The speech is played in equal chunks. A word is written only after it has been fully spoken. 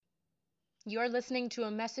You're listening to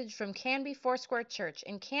a message from Canby Foursquare Church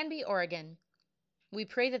in Canby, Oregon. We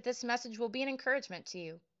pray that this message will be an encouragement to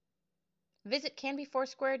you. Visit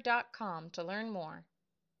canbyfoursquare.com to learn more.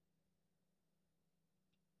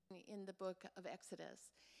 In the book of Exodus.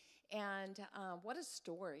 And what a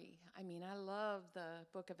story. I mean, I love the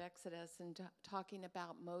book of Exodus and talking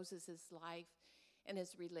about Moses' life and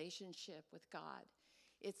his relationship with God.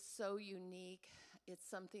 It's so unique. It's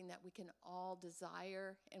something that we can all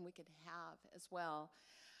desire and we can have as well.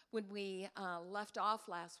 When we left off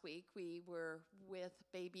last week, we were with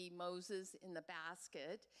baby Moses in the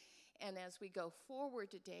basket. And as we go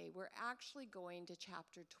forward today, we're actually going to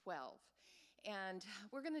chapter 12. And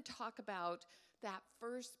we're going to talk about that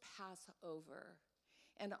first Passover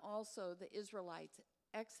and also the Israelites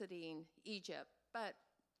exiting Egypt. But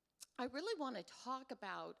I really want to talk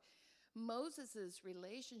about Moses'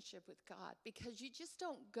 relationship with God, because you just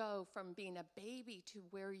don't go from being a baby to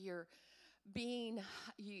where you're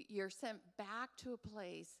sent back to a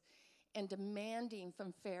place and demanding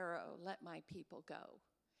from Pharaoh, let my people go.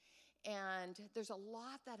 And there's a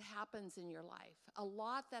lot that happens in your life, a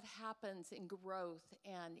lot that happens in growth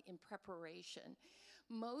and in preparation.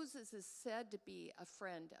 Moses is said to be a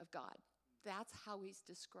friend of God. That's how he's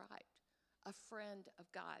described, a friend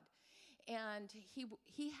of God. And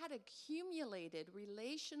he had accumulated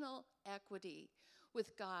relational equity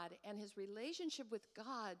with God, and his relationship with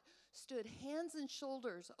God stood hands and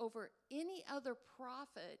shoulders over any other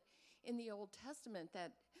prophet in the Old Testament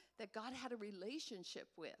that God had a relationship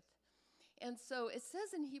with. And so it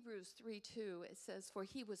says in Hebrews 3:2, it says, "For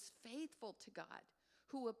he was faithful to God,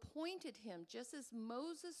 who appointed him just as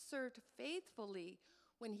Moses served faithfully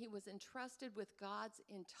when he was entrusted with God's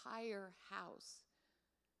entire house."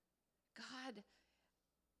 God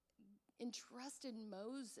entrusted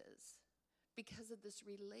Moses because of this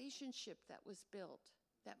relationship that was built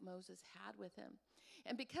that Moses had with him.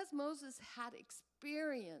 And because Moses had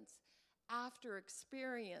experience after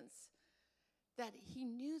experience, that he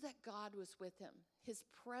knew that God was with him. His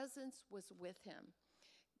presence was with him.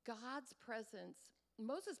 God's presence,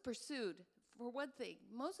 Moses pursued, for one thing,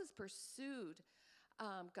 Moses pursued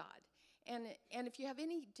God. And if you have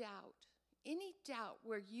any doubt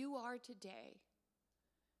where you are today,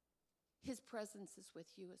 his presence is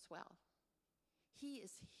with you as well. He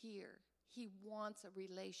is here. He wants a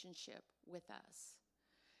relationship with us.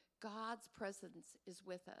 God's presence is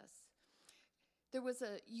with us. There was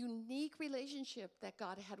a unique relationship that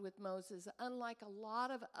God had with Moses, unlike a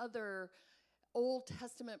lot of other Old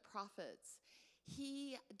Testament prophets.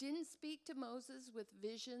 He didn't speak to Moses with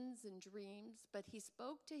visions and dreams, but he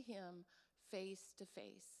spoke to him face to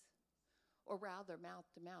face, or rather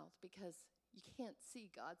mouth to mouth, because you can't see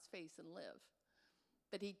God's face and live.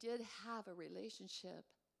 But he did have a relationship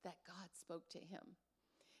that God spoke to him.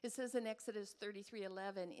 It says in Exodus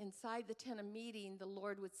 33:11, inside the tent of meeting, the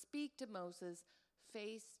Lord would speak to Moses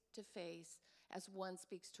face to face as one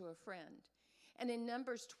speaks to a friend. And in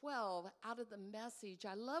Numbers 12, out of the Message,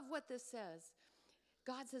 I love what this says.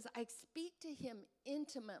 God says, I speak to him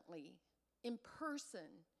intimately, in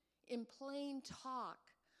person, in plain talk,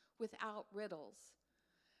 without riddles.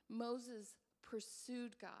 Moses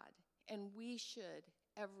pursued God, and we should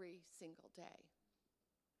every single day.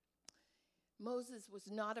 Moses was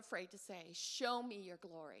not afraid to say, show me your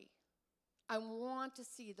glory. I want to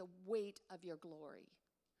see the weight of your glory.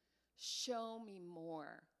 Show me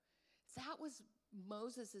more. That was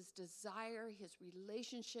Moses' desire, his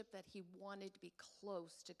relationship, that he wanted to be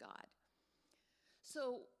close to God.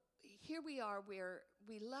 So here we are, where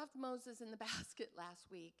we left Moses in the basket last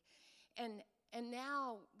week, and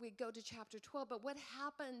now we go to chapter 12. But what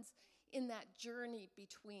happens in that journey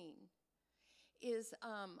between is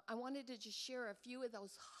I wanted to just share a few of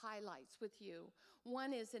those highlights with you.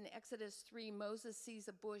 One is in Exodus 3, Moses sees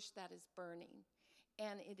a bush that is burning,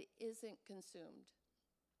 and it isn't consumed.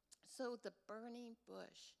 So the burning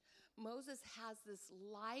bush, Moses has this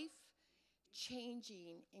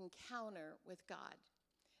life-changing encounter with God.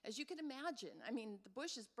 As you can imagine, I mean, the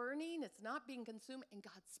bush is burning, it's not being consumed, and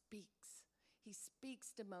God speaks. He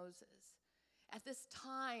speaks to Moses. At this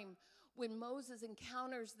time, when Moses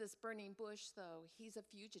encounters this burning bush, though, he's a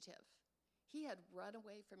fugitive. He had run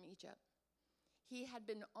away from Egypt. He had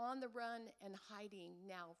been on the run and hiding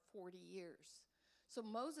now 40 years. So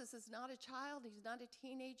Moses is not a child, he's not a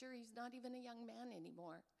teenager, he's not even a young man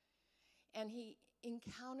anymore. And he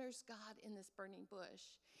encounters God in this burning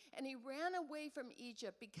bush. And he ran away from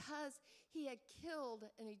Egypt because he had killed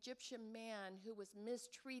an Egyptian man who was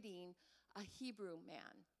mistreating a Hebrew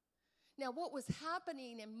man. Now, what was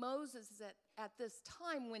happening in Moses at this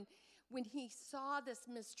time when he saw this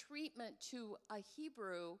mistreatment to a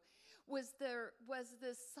Hebrew was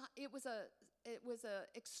this, it was a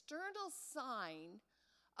external sign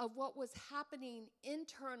of what was happening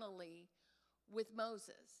internally with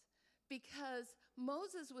Moses, because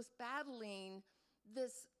Moses was battling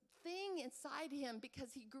this thing inside him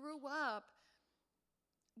because he grew up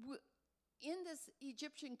in this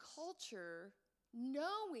Egyptian culture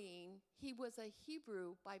knowing he was a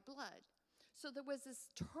Hebrew by blood. So there was this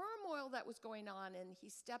turmoil that was going on, and he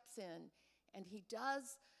steps in and he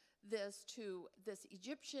does this to this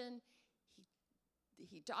Egyptian.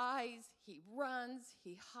 He dies, he runs,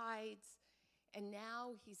 he hides, and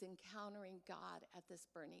now he's encountering God at this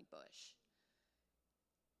burning bush.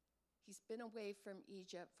 He's been away from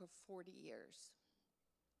Egypt for 40 years.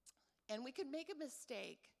 And we could make a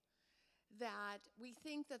mistake that we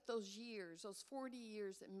think that those years, those 40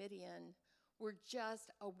 years at Midian, were just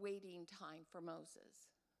a waiting time for Moses.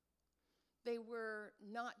 They were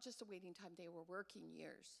not just a waiting time, they were working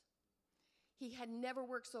years. He had never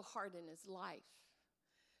worked so hard in his life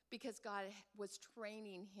because God was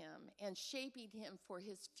training him and shaping him for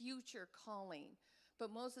his future calling.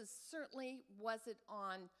 But Moses certainly wasn't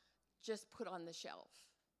just put on the shelf.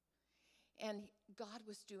 And God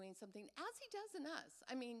was doing something, as he does in us.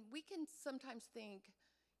 I mean, we can sometimes think,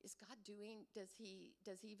 is God doing, does he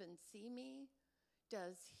even see me?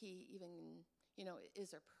 Does he even, is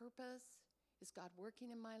there purpose? Is God working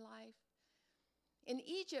in my life? In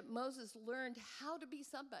Egypt, Moses learned how to be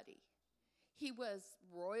somebody. He was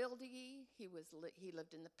royalty. He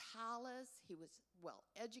lived in the palace. He was well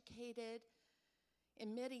educated.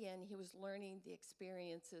 In Midian, he was learning the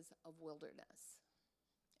experiences of wilderness.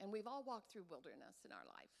 And we've all walked through wilderness in our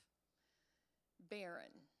life.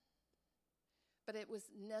 Barren. But it was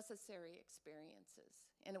necessary experiences,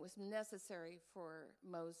 and it was necessary for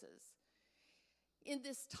Moses. In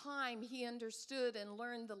this time, he understood and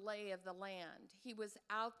learned the lay of the land. He was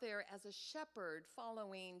out there as a shepherd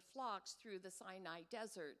following flocks through the Sinai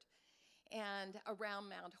desert. And around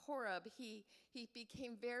Mount Horeb, he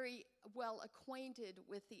became very well acquainted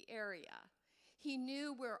with the area. He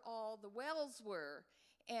knew where all the wells were,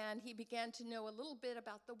 and he began to know a little bit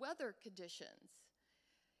about the weather conditions.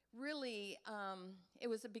 Really, it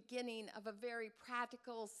was the beginning of a very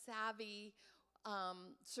practical, savvy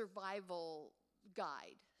survival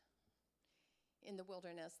guide in the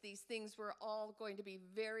wilderness. These things were all going to be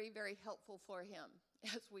very, very helpful for him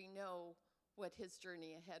as we know what his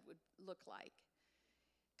journey ahead would look like.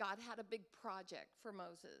 God had a big project for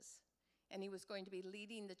Moses, and he was going to be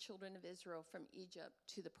leading the children of Israel from Egypt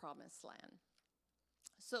to the promised land.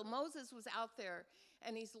 So Moses was out there,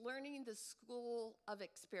 and he's learning the school of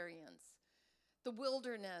experience, the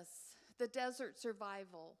wilderness, the desert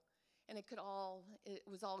survival, and it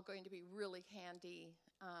was all going to be really handy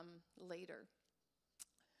later.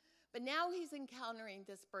 But now he's encountering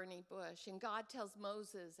this burning bush, and God tells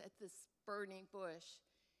Moses at this burning bush,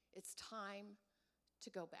 it's time to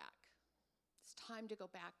go back. It's time to go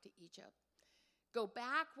back to Egypt. Go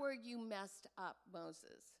back where you messed up,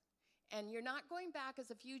 Moses. And you're not going back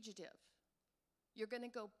as a fugitive. You're going to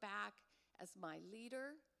go back as my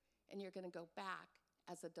leader, and you're going to go back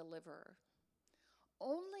as a deliverer.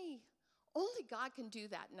 Only God can do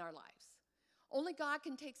that in our lives. Only God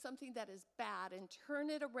can take something that is bad and turn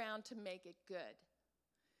it around to make it good.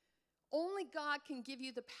 Only God can give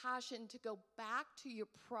you the passion to go back to your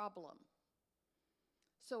problem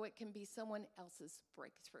so it can be someone else's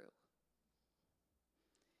breakthrough.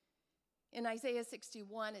 In Isaiah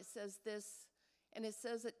 61, it says this, and it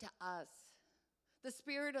says it to us. The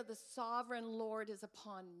Spirit of the Sovereign Lord is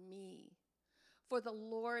upon me, for the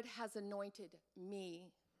Lord has anointed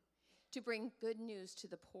me to bring good news to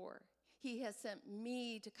the poor. He has sent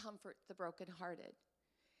me to comfort the brokenhearted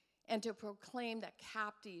and to proclaim that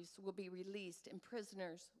captives will be released and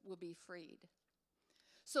prisoners will be freed.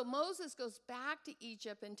 So Moses goes back to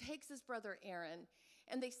Egypt and takes his brother Aaron,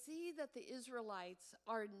 and they see that the Israelites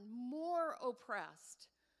are more oppressed,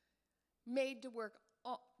 made to work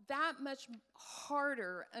that much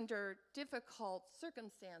harder under difficult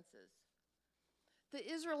circumstances. The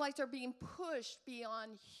Israelites are being pushed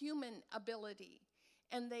beyond human ability,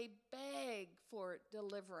 and they beg for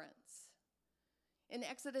deliverance. In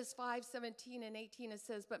Exodus 5:17 and 18, it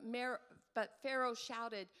says, but Pharaoh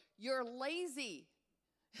shouted, "You're lazy."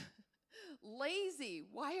 Lazy.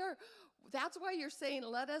 That's why you're saying,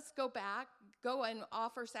 let us go back, go and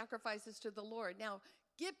offer sacrifices to the Lord. Now,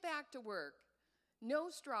 get back to work. No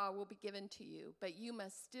straw will be given to you, but you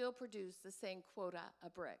must still produce the same quota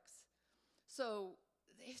of bricks. So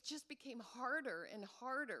it just became harder and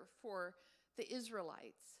harder for the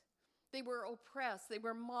Israelites. They were oppressed. They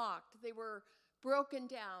were mocked. They were broken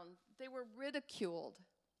down. They were ridiculed.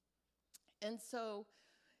 And so,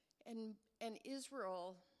 and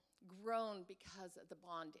Israel groaned because of the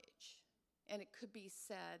bondage. And it could be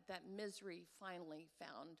said that misery finally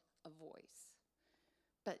found a voice.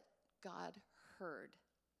 But God heard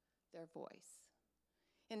their voice.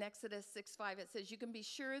 In Exodus 6:5, it says, "You can be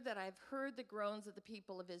sure that I've heard the groans of the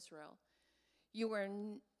people of Israel.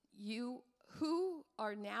 You who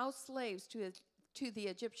are now slaves to the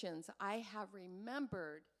Egyptians, I have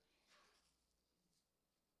remembered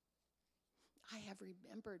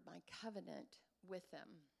my covenant with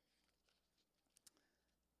them."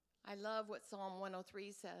 I love what Psalm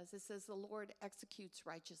 103 says. It says, "The Lord executes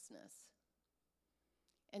righteousness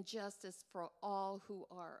and justice for all who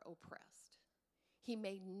are oppressed. He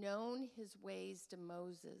made known his ways to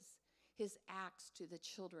Moses, his acts to the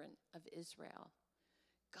children of Israel."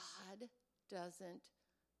 God doesn't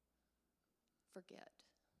forget.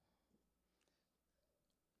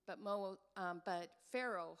 But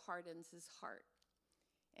Pharaoh hardens his heart,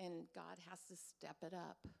 and God has to step it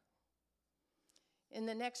up. In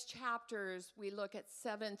the next chapters, we look at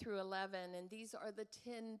 7 through 11, and these are the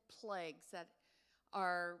 10 plagues that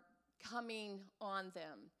are coming on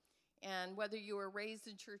them. And whether you were raised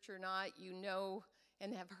in church or not, you know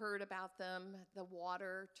and have heard about them: the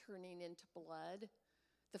water turning into blood,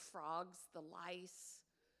 the frogs, the lice,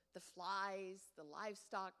 the flies, the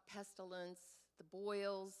livestock pestilence, the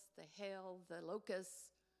boils, the hail, the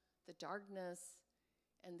locusts, the darkness,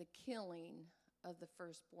 and the killing of the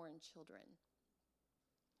firstborn children.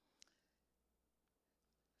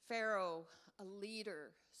 Pharaoh, a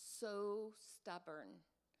leader so stubborn,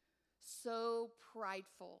 so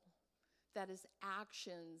prideful, that his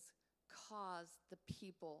actions caused the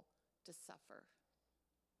people to suffer.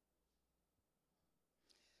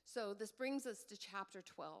 So this brings us to chapter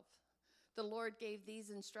 12. The Lord gave these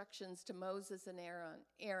instructions to Moses and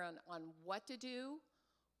Aaron on what to do,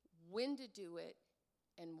 when to do it,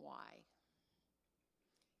 and why.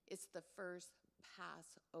 It's the first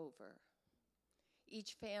Passover.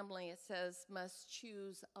 Each family, it says, must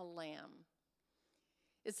choose a lamb.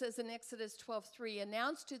 It says in Exodus 12:3,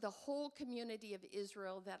 "Announce to the whole community of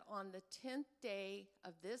Israel that on the 10th day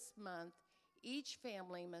of this month, each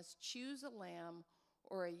family must choose a lamb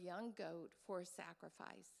or a young goat for a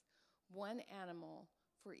sacrifice, one animal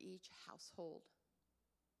for each household."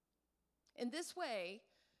 In this way,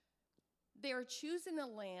 they are choosing a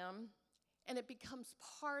lamb, and it becomes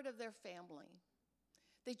part of their family.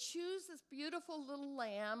 They choose this beautiful little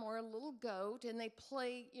lamb or a little goat, and they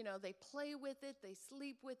play with it, they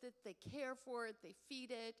sleep with it, they care for it, they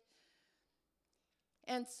feed it.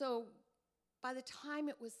 And so by the time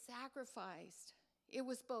it was sacrificed, it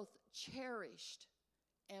was both cherished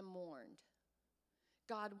and mourned.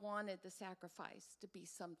 God wanted the sacrifice to be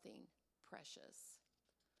something precious.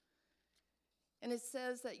 And it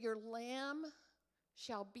says that your lamb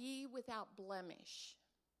shall be without blemish.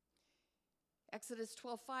 Exodus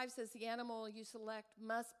 12:5 says the animal you select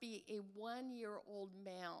must be a 1-year-old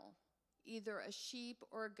male, either a sheep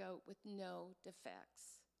or a goat with no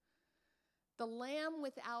defects. The lamb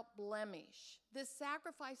without blemish, this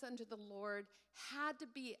sacrifice unto the Lord had to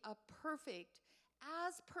be as perfect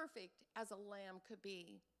as a lamb could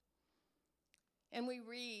be. And we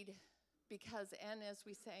read, and as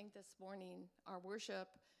we sang this morning, our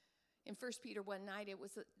worship, in 1 Peter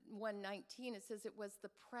 1:19, it says it was the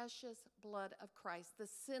precious blood of Christ, the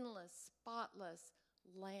sinless, spotless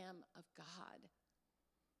Lamb of God.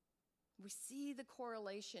 We see the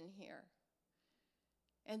correlation here.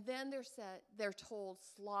 And then they're told,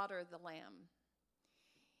 slaughter the lamb.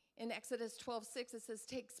 In Exodus 12:6, it says,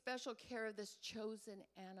 take special care of this chosen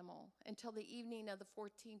animal until the evening of the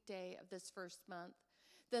 14th day of this first month.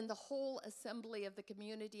 Then the whole assembly of the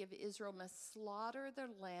community of Israel must slaughter their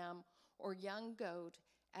lamb or young goat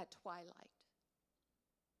at twilight.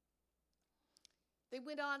 They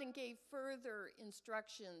went on and gave further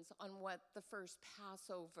instructions on what the first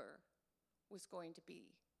Passover was going to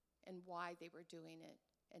be and why they were doing it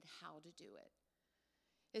and how to do it.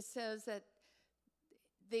 It says that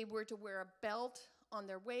they were to wear a belt on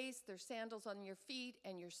their waist, their sandals on your feet,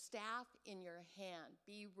 and your staff in your hand.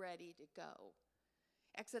 Be ready to go.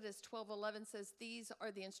 Exodus 12:11 says, these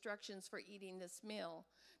are the instructions for eating this meal.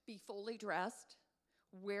 Be fully dressed,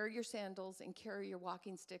 wear your sandals, and carry your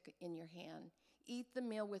walking stick in your hand. Eat the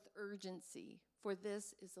meal with urgency, for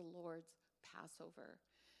this is the Lord's Passover.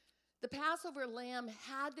 The Passover lamb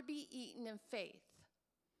had to be eaten in faith,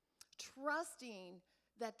 trusting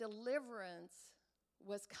that deliverance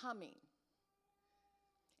was coming.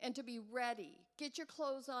 And to be ready. Get your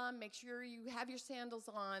clothes on, make sure you have your sandals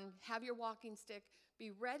on, have your walking stick. Be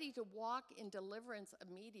ready to walk in deliverance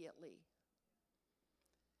immediately.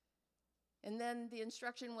 And then the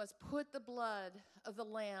instruction was, put the blood of the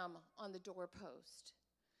lamb on the doorpost.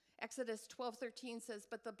 Exodus 12:13 says,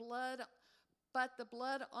 but the blood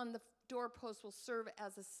on the doorpost will serve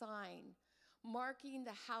as a sign, marking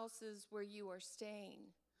the houses where you are staying.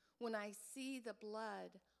 When I see the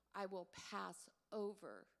blood, I will pass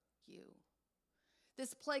over you.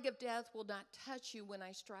 This plague of death will not touch you when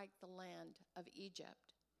I strike the land of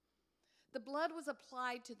Egypt. The blood was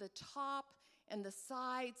applied to the top and the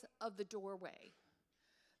sides of the doorway.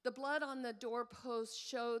 The blood on the doorpost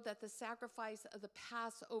showed that the sacrifice of the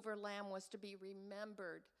Passover lamb was to be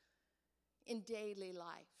remembered in daily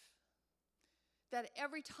life. That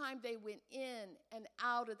every time they went in and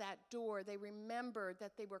out of that door, they remembered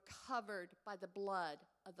that they were covered by the blood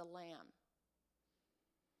of the lamb.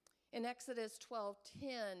 In Exodus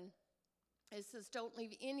 12:10, it says, don't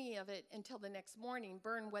leave any of it until the next morning.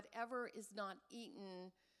 Burn whatever is not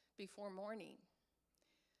eaten before morning.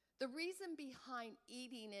 The reason behind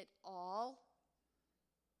eating it all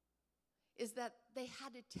is that they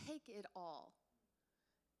had to take it all.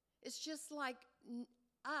 It's just like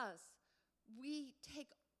us. We take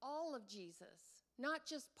all of Jesus, not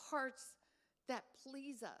just parts that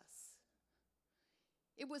please us.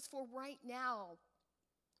 It was for right now.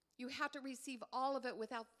 You have to receive all of it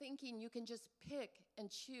without thinking. You can just pick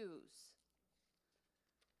and choose.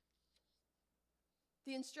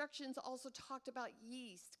 The instructions also talked about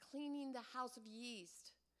yeast, cleaning the house of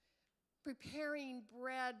yeast, preparing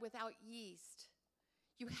bread without yeast.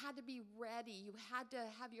 You had to be ready. You had to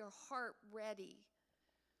have your heart ready.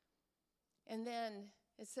 And then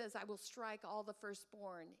it says, I will strike all the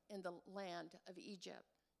firstborn in the land of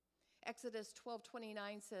Egypt. Exodus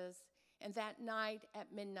 12:29 says, and that night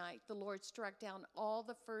at midnight, the Lord struck down all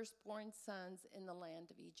the firstborn sons in the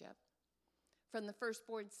land of Egypt. From the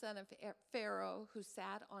firstborn son of Pharaoh, who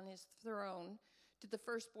sat on his throne, to the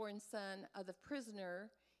firstborn son of the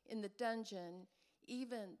prisoner in the dungeon,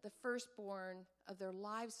 even the firstborn of their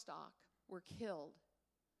livestock were killed.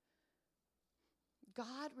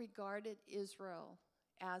 God regarded Israel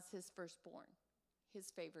as his firstborn,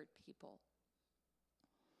 his favored people.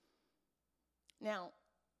 Now,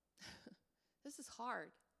 this is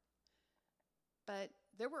hard, but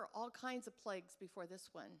there were all kinds of plagues before this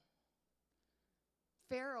one.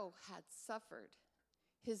 Pharaoh had suffered.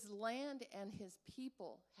 His land and his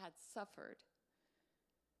people had suffered.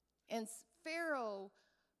 And Pharaoh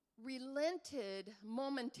relented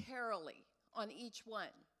momentarily on each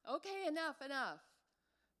one. Okay, enough.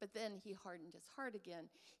 But then he hardened his heart again.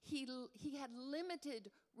 He had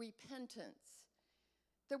limited repentance.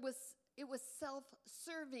 It was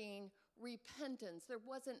self-serving repentance. There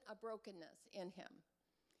wasn't a brokenness in him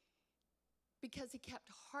because he kept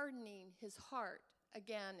hardening his heart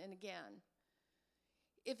again and again.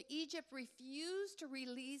 If Egypt refused to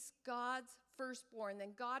release God's firstborn,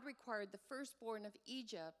 then God required the firstborn of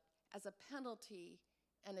Egypt as a penalty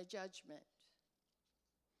and a judgment.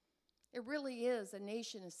 It really is a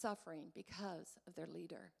nation is suffering because of their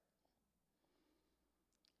leader.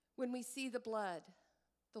 When we see the blood,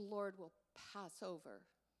 the Lord will pass over.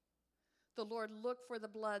 The Lord looked for the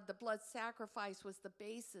blood. The blood sacrifice was the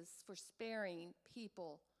basis for sparing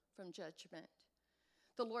people from judgment.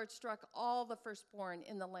 The Lord struck all the firstborn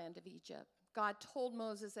in the land of Egypt. God told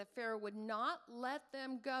Moses that Pharaoh would not let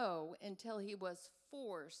them go until he was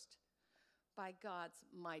forced by God's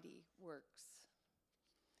mighty works.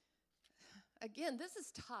 Again, this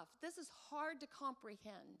is tough. This is hard to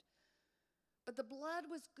comprehend. But the blood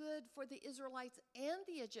was good for the Israelites and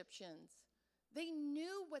the Egyptians. They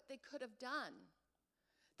knew what they could have done.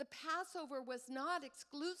 The Passover was not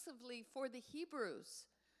exclusively for the Hebrews.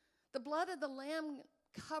 The blood of the lamb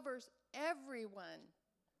covers everyone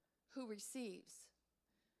who receives.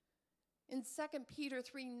 In 2 Peter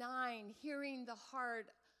 3:9, hearing the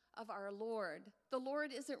heart of our Lord, the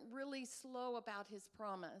Lord isn't really slow about his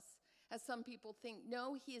promise, as some people think.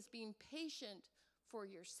 No, he is being patient for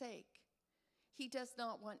your sake. He does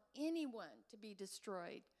not want anyone to be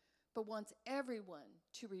destroyed, but wants everyone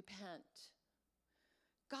to repent.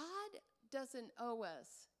 God doesn't owe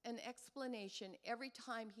us an explanation every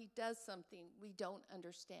time he does something we don't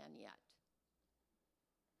understand yet.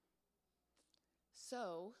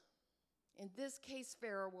 So, in this case,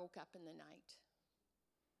 Pharaoh woke up in the night.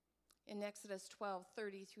 In Exodus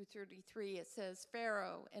 12:30 through 33, it says,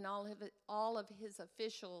 Pharaoh and all of his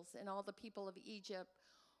officials and all the people of Egypt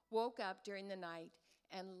woke up during the night,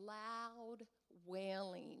 and loud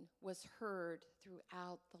wailing was heard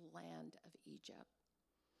throughout the land of Egypt.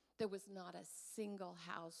 There was not a single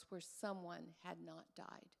house where someone had not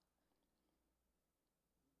died,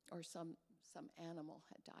 or some animal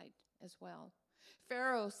had died as well.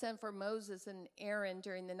 Pharaoh sent for Moses and Aaron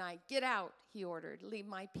during the night. "Get out," he ordered. "Leave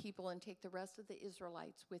my people and take the rest of the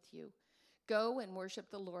Israelites with you. Go and worship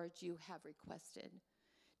the Lord you have requested.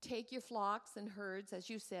 Take your flocks and herds, as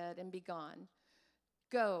you said, and be gone.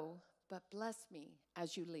 Go, but bless me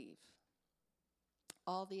as you leave."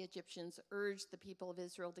 All the Egyptians urged the people of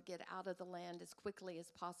Israel to get out of the land as quickly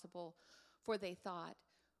as possible, for they thought,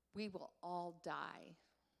 "We will all die."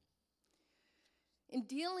 In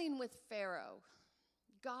dealing with Pharaoh,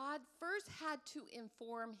 God first had to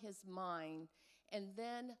inform his mind and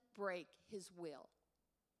then break his will.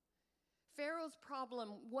 Pharaoh's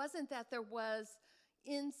problem wasn't that there was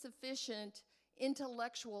insufficient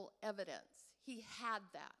intellectual evidence. He had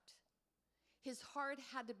that. His heart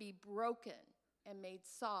had to be broken and made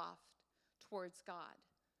soft towards God.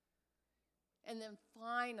 And then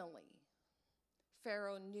finally,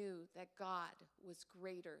 Pharaoh knew that God was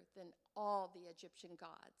greater than all the Egyptian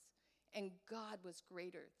gods, and God was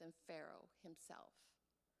greater than Pharaoh himself.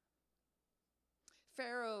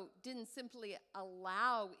 Pharaoh didn't simply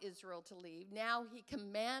allow Israel to leave. Now he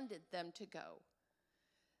commanded them to go.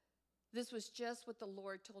 This was just what the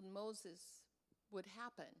Lord told Moses would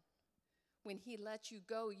happen. When he lets you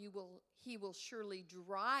go, he will surely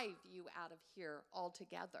drive you out of here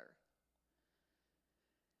altogether.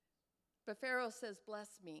 But Pharaoh says,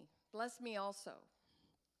 "Bless me also."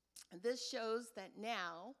 And this shows that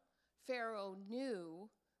now Pharaoh knew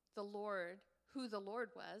who the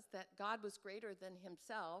Lord was, that God was greater than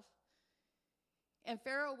himself. And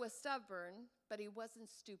Pharaoh was stubborn, but he wasn't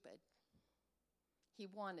stupid. He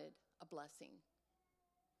wanted a blessing.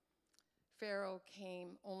 Pharaoh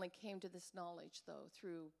only came to this knowledge, though,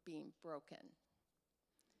 through being broken.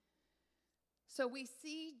 So we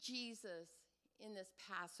see Jesus in this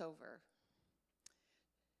Passover.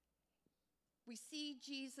 We see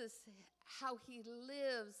Jesus, how he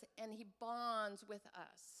lives and he bonds with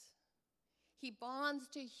us. He bonds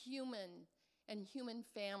to human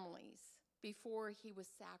families before he was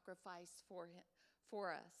sacrificed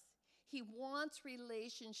for us. He wants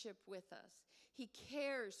relationship with us. He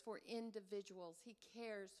cares for individuals. He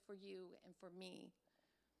cares for you and for me.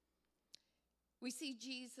 We see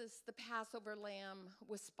Jesus, the Passover lamb,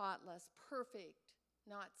 was spotless, perfect,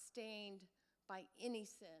 not stained by any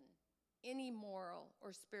sin, any moral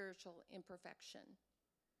or spiritual imperfection.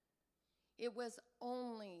 It was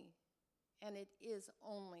only, and it is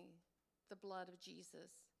only, the blood of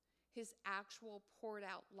Jesus, his actual poured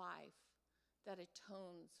out life, that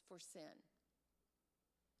atones for sin.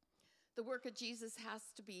 The work of Jesus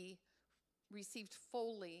has to be received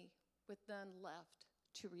fully with none left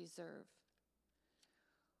to reserve.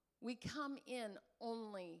 We come in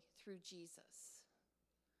only through Jesus.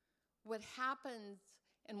 What happens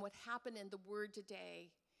and what happened in the word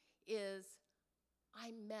today is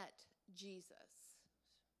I met Jesus.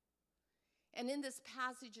 And in this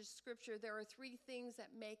passage of scripture, there are three things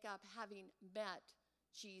that make up having met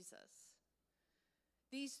Jesus.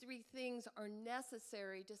 These three things are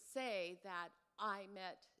necessary to say that I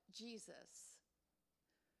met Jesus.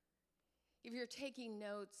 If you're taking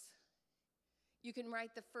notes, you can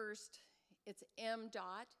write the first. It's M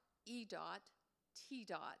dot, E dot, T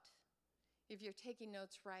dot. If you're taking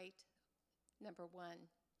notes, write number one,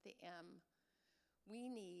 the M. We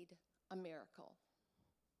need a miracle.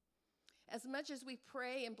 As much as we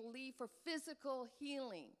pray and believe for physical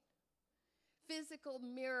healing, physical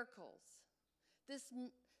miracles,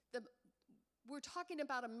 we're talking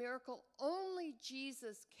about a miracle only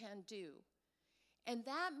Jesus can do. And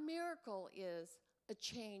that miracle is a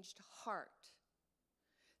changed heart.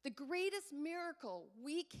 The greatest miracle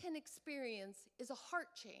we can experience is a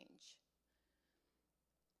heart change.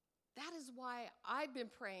 That is why I've been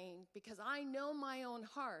praying, because I know my own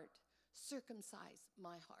heart. Circumcise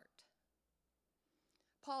my heart.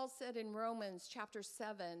 Paul said in Romans chapter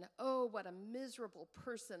 7, "Oh, what a miserable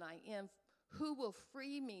person I am. Who will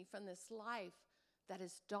free me from this life that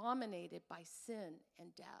is dominated by sin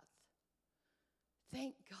and death?"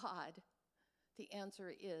 Thank God the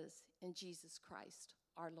answer is in Jesus Christ,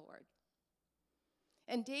 our Lord.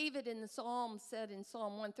 And David in the Psalm said in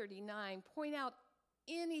Psalm 139, "Point out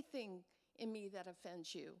anything in me that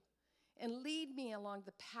offends you, and lead me along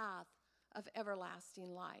the path of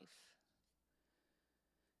everlasting life."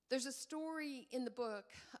 There's a story in the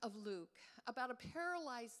book of Luke about a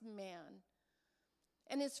paralyzed man.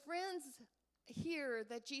 And his friends hear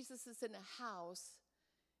that Jesus is in a house,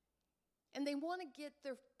 and they want to get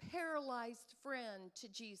their paralyzed friend to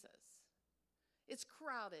Jesus. It's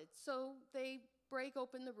crowded, so they break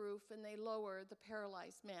open the roof and they lower the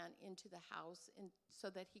paralyzed man into the house so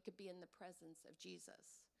that he could be in the presence of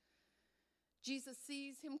Jesus. Jesus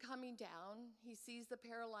sees him coming down. He sees the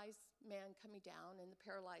paralyzed man coming down, and the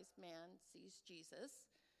paralyzed man sees Jesus.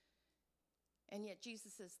 And yet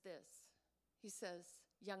Jesus says this. He says,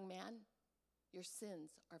 young man, your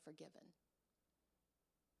sins are forgiven.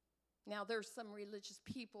 Now, there's some religious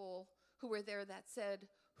people who were there that said,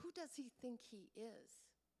 who does he think he is?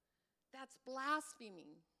 That's blaspheming.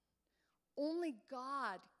 Only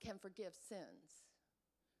God can forgive sins.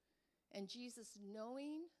 And Jesus,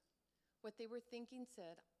 knowing what they were thinking,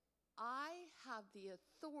 said, I have the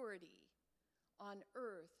authority on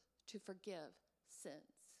earth to forgive sins.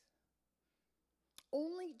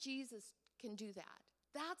 Only Jesus can do that.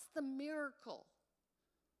 That's the miracle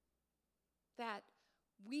that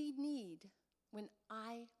we need when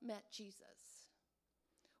I met Jesus.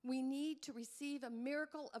 We need to receive a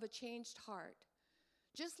miracle of a changed heart.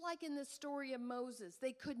 Just like in the story of Moses,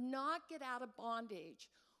 they could not get out of bondage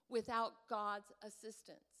without God's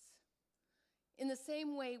assistance. In the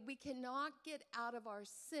same way, we cannot get out of our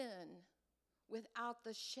sin without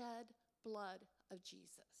the shed blood of Jesus.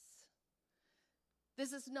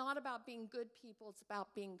 This is not about being good people, it's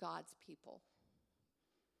about being God's people.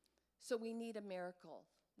 So we need a miracle.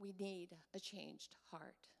 We need a changed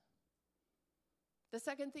heart. The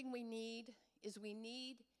second thing we need is we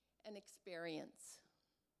need an experience.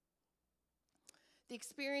 The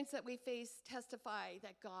experience that we face testify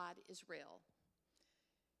that God is real.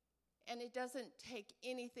 And it doesn't take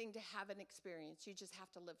anything to have an experience. You just have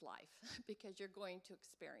to live life because you're going to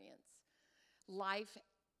experience life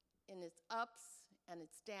in its ups and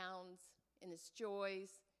its downs, in its joys,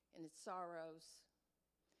 in its sorrows.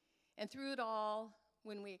 And through it all,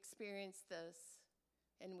 when we experience this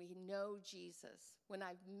and we know Jesus, when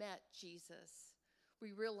I've met Jesus,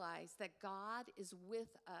 we realize that God is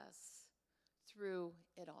with us through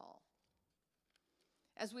it all.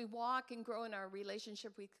 As we walk and grow in our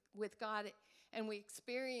relationship with God and we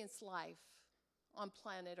experience life on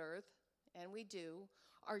planet Earth, and we do,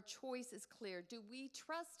 our choice is clear. Do we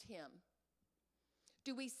trust him?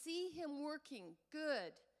 Do we see him working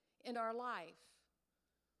good in our life?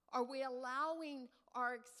 Are we allowing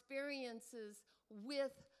our experiences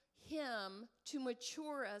with him to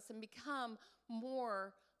mature us and become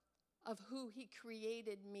more of who he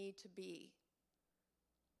created me to be?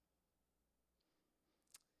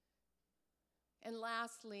 And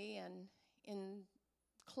lastly, and in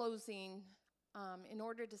closing, in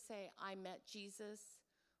order to say, I met Jesus,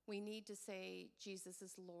 we need to say, Jesus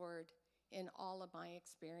is Lord in all of my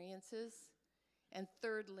experiences. And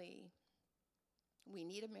thirdly, we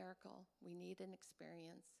need a miracle, we need an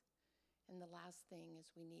experience. And the last thing is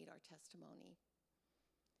we need our testimony.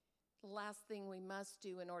 The last thing we must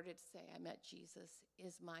do in order to say, I met Jesus,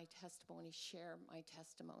 is my testimony, share my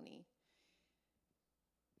testimony.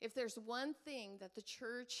 If there's one thing that the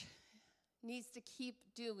church needs to keep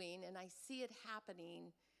doing, and I see it happening,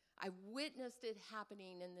 I've witnessed it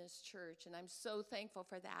happening in this church, and I'm so thankful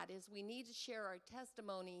for that, is we need to share our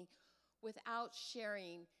testimony without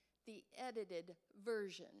sharing the edited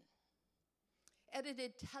version.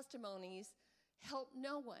 Edited testimonies help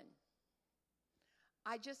no one.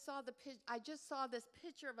 I just saw this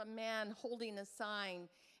picture of a man holding a sign,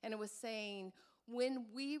 and it was saying, when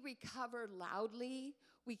we recover loudly,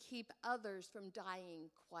 we keep others from dying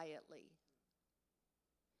quietly.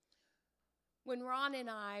 When Ron and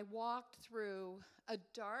I walked through a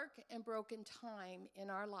dark and broken time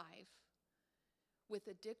in our life, with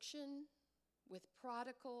addiction, with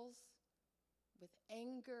prodigals, with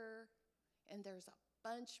anger, and there's a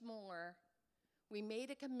bunch more, we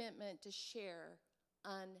made a commitment to share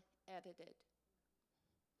unedited.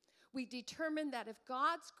 We determined that if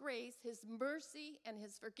God's grace, his mercy, and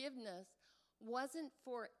his forgiveness wasn't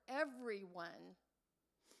for everyone,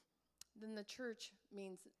 then the church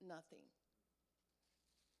means nothing.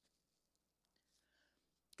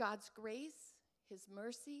 God's grace, his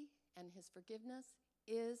mercy, and his forgiveness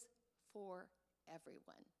is for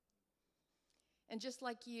everyone. And just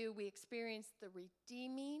like you, we experienced the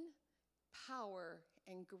redeeming power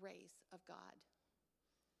and grace of God.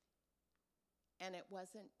 And it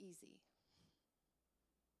wasn't easy,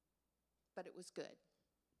 but it was good.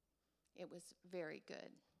 It was very good.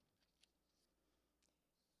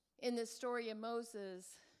 In this story of Moses,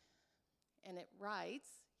 and it writes,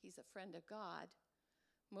 he's a friend of God,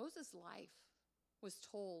 Moses' life was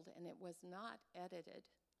told and it was not edited.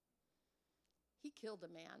 He killed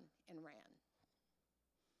a man and ran.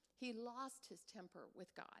 He lost his temper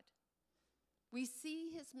with God. We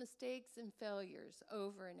see his mistakes and failures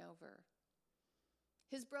over and over.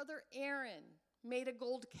 His brother Aaron made a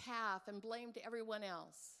gold calf and blamed everyone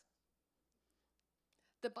else.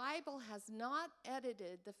 The Bible has not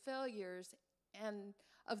edited the failures and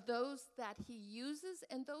of those that he uses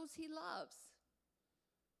and those he loves.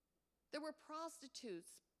 There were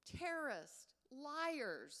prostitutes, terrorists,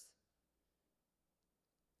 liars.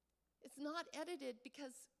 It's not edited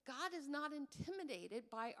because God is not intimidated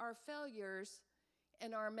by our failures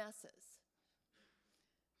and our messes.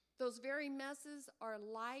 Those very messes are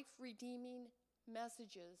life-redeeming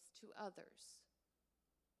messages to others.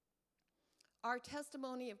 Our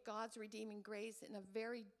testimony of God's redeeming grace in a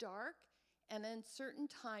very dark and uncertain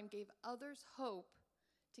time gave others hope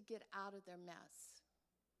to get out of their mess.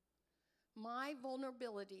 My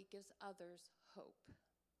vulnerability gives others hope.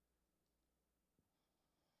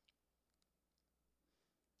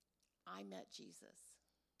 I met Jesus,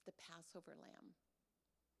 the Passover lamb.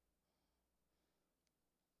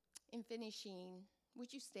 In finishing,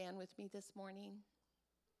 would you stand with me this morning?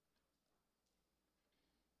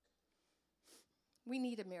 We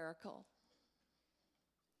need a miracle.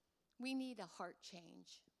 We need a heart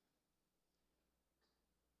change.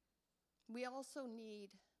 We also need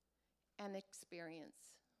an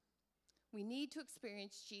experience. We need to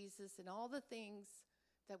experience Jesus in all the things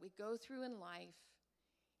that we go through in life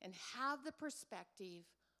and have the perspective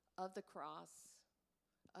of the cross,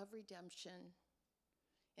 of redemption,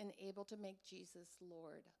 and able to make Jesus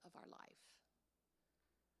Lord of our life.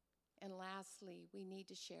 And lastly, we need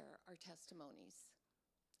to share our testimonies,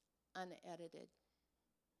 unedited.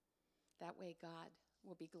 That way God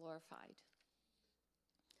will be glorified.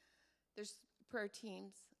 There's prayer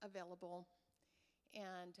teams available.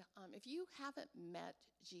 And if you haven't met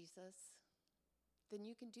Jesus, then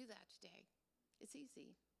you can do that today. It's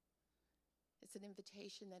easy. It's an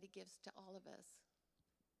invitation that he gives to all of us.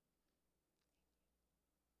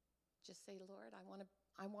 Just say, Lord,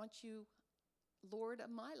 I want you, Lord of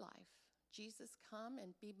my life. Jesus, come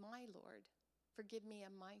and be my Lord. Forgive me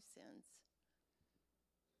of my sins.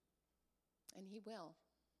 And he will.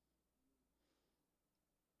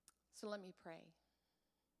 So let me pray.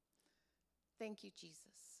 Thank you,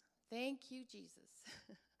 Jesus. Thank you, Jesus.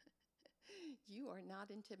 You are not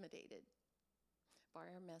intimidated by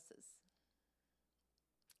our messes.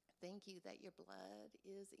 Thank you that your blood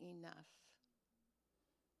is enough.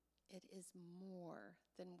 It is more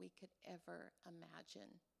than we could ever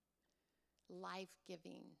imagine.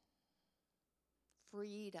 Life-giving,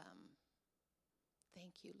 freedom.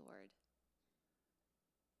 Thank you, Lord.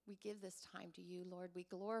 We give this time to you, Lord. We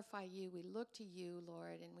glorify you. We look to you,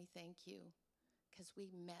 Lord, and we thank you because we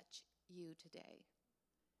met you today.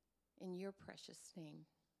 In your precious name,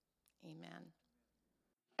 amen.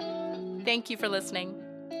 Thank you for listening.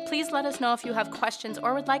 Please let us know if you have questions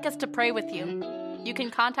or would like us to pray with you. You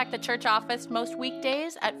can contact the church office most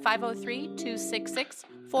weekdays at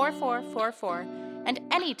 503-266-4444 and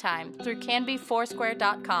anytime through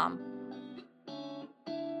canbyfoursquare.com.